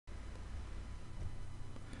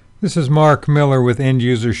This is Mark Miller with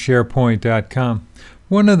EndUserSharePoint.com.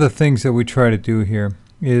 One of the things that we try to do here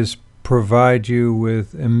is provide you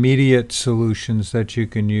with immediate solutions that you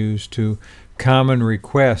can use to common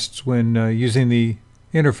requests when using the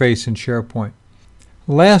interface in SharePoint.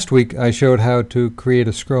 Last week I showed how to create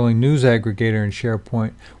a scrolling news aggregator in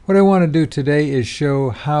SharePoint. What I want to do today is show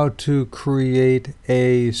how to create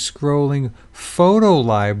a scrolling photo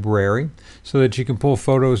library so that you can pull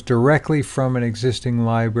photos directly from an existing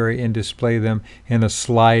library and display them in a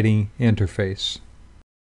sliding interface.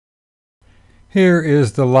 Here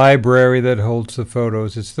is the library that holds the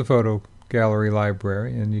photos. It's the photo gallery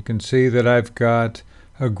library, and you can see that I've got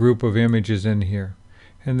a group of images in here.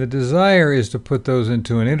 And the desire is to put those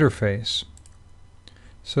into an interface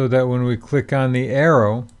so that when we click on the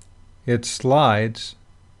arrow, it slides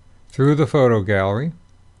through the photo gallery.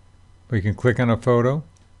 We can click on a photo.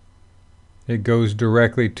 It goes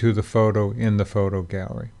directly to the photo in the photo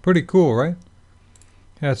gallery. Pretty cool, right?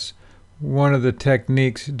 That's one of the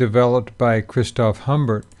techniques developed by Christophe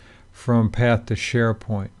Humbert from Path to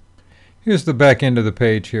SharePoint. Here's the back end of the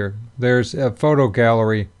page here. There's a photo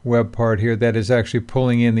gallery web part here that is actually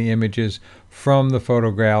pulling in the images from the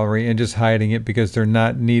photo gallery and just hiding it because they're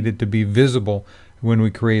not needed to be visible when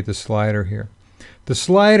we create the slider here. The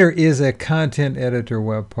slider is a content editor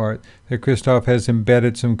web part that Christophe has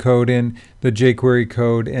embedded some code in, the jQuery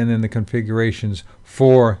code, and then the configurations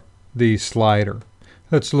for the slider.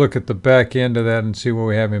 Let's look at the back end of that and see what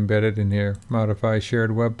we have embedded in here. Modify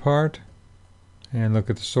shared web part. And look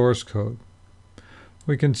at the source code.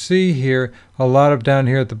 We can see here a lot of down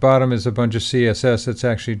here at the bottom is a bunch of CSS that's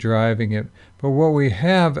actually driving it. But what we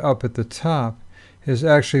have up at the top is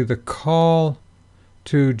actually the call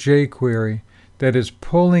to jQuery that is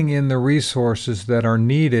pulling in the resources that are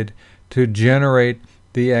needed to generate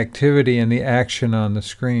the activity and the action on the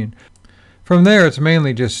screen. From there, it's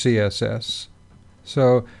mainly just CSS.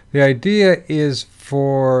 So the idea is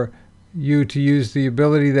for you to use the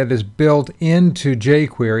ability that is built into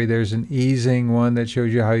jQuery. There's an easing one that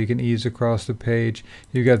shows you how you can ease across the page.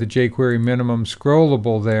 You've got the jQuery minimum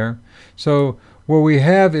scrollable there. So what we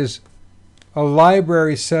have is a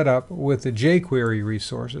library set up with the jQuery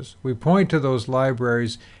resources. We point to those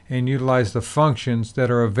libraries and utilize the functions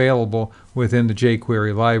that are available within the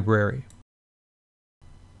jQuery library.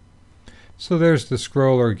 So there's the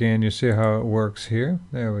scroller again. You see how it works here.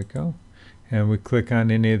 There we go. And we click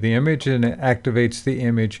on any of the image and it activates the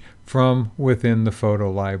image from within the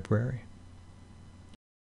photo library.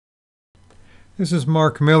 This is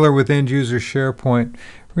Mark Miller with EndUserSharePoint.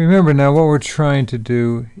 Remember now what we're trying to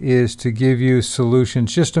do is to give you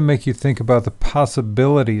solutions just to make you think about the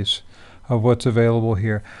possibilities of what's available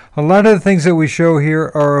here. A lot of the things that we show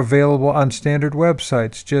here are available on standard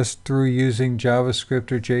websites just through using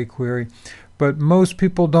JavaScript or jQuery, but most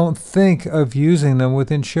people don't think of using them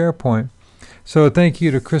within SharePoint. So thank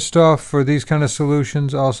you to Christophe for these kind of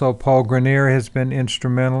solutions. Also, Paul Grenier has been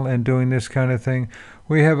instrumental in doing this kind of thing.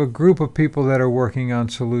 We have a group of people that are working on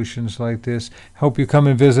solutions like this. Hope you come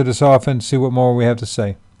and visit us often, see what more we have to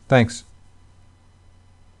say. Thanks.